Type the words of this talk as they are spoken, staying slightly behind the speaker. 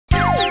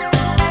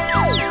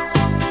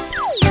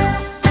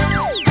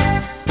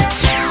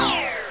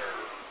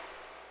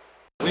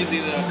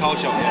的高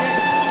雄。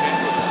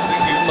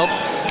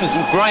OK，Thank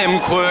you. Graham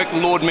Quirk,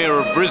 Lord Mayor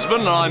of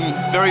Brisbane, and I'm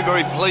very,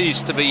 very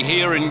pleased to be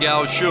here in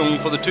Kaohsiung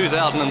for the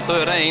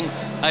 2013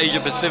 Asia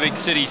Pacific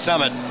City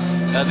Summit.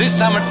 This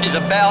summit is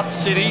about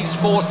cities,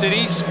 4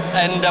 cities,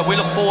 and we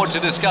look forward to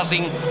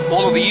discussing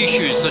all of the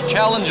issues, the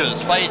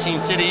challenges facing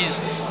cities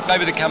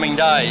over the coming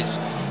days.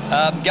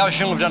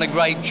 Kaohsiung have done a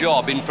great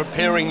job in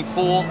preparing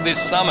for this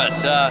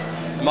summit.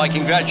 I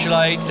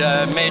congratulate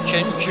Mayor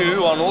Chen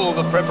Chu on all of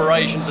the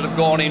preparations that have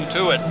gone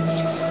into it.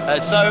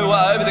 So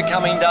over the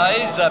coming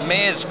days,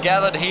 mayors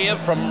gathered here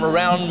from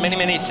around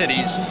many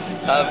cities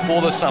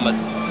for the summit.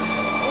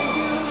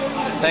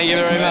 Thank you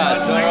very much.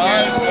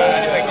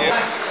 Thank you.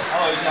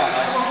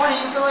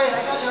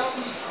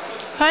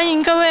 欢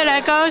迎各位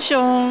来高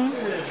雄。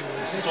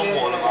是中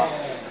国了吗？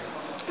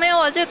没有，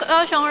我是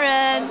高雄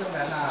人。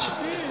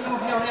这么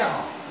漂亮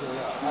哦。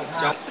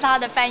他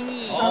的翻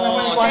译，学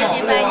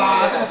习翻译。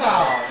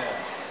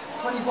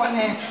翻译官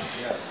呢？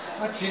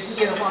那全世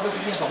界的话都听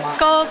得懂吗？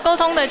沟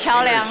通的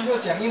桥梁。就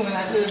讲英文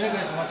还是那个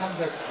什么他们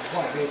的普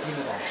话也可以听得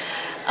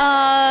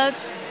懂？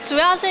主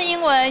要是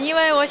英文，因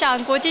为我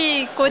想国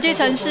际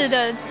城市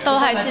的都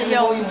还是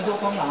用。英文都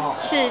通了哦。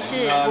是。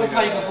不会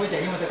派一个不会讲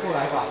英文的过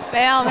来吧？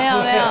没有。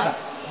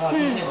谢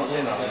谢你。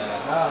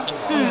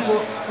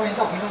说欢迎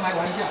到屏东来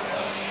玩一下。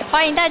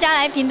欢迎大家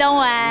来屏东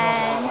玩。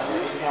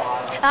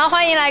然后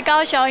欢迎来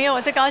高雄，因为我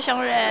是高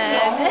雄人。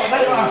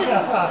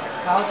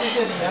好，谢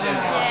谢你啊。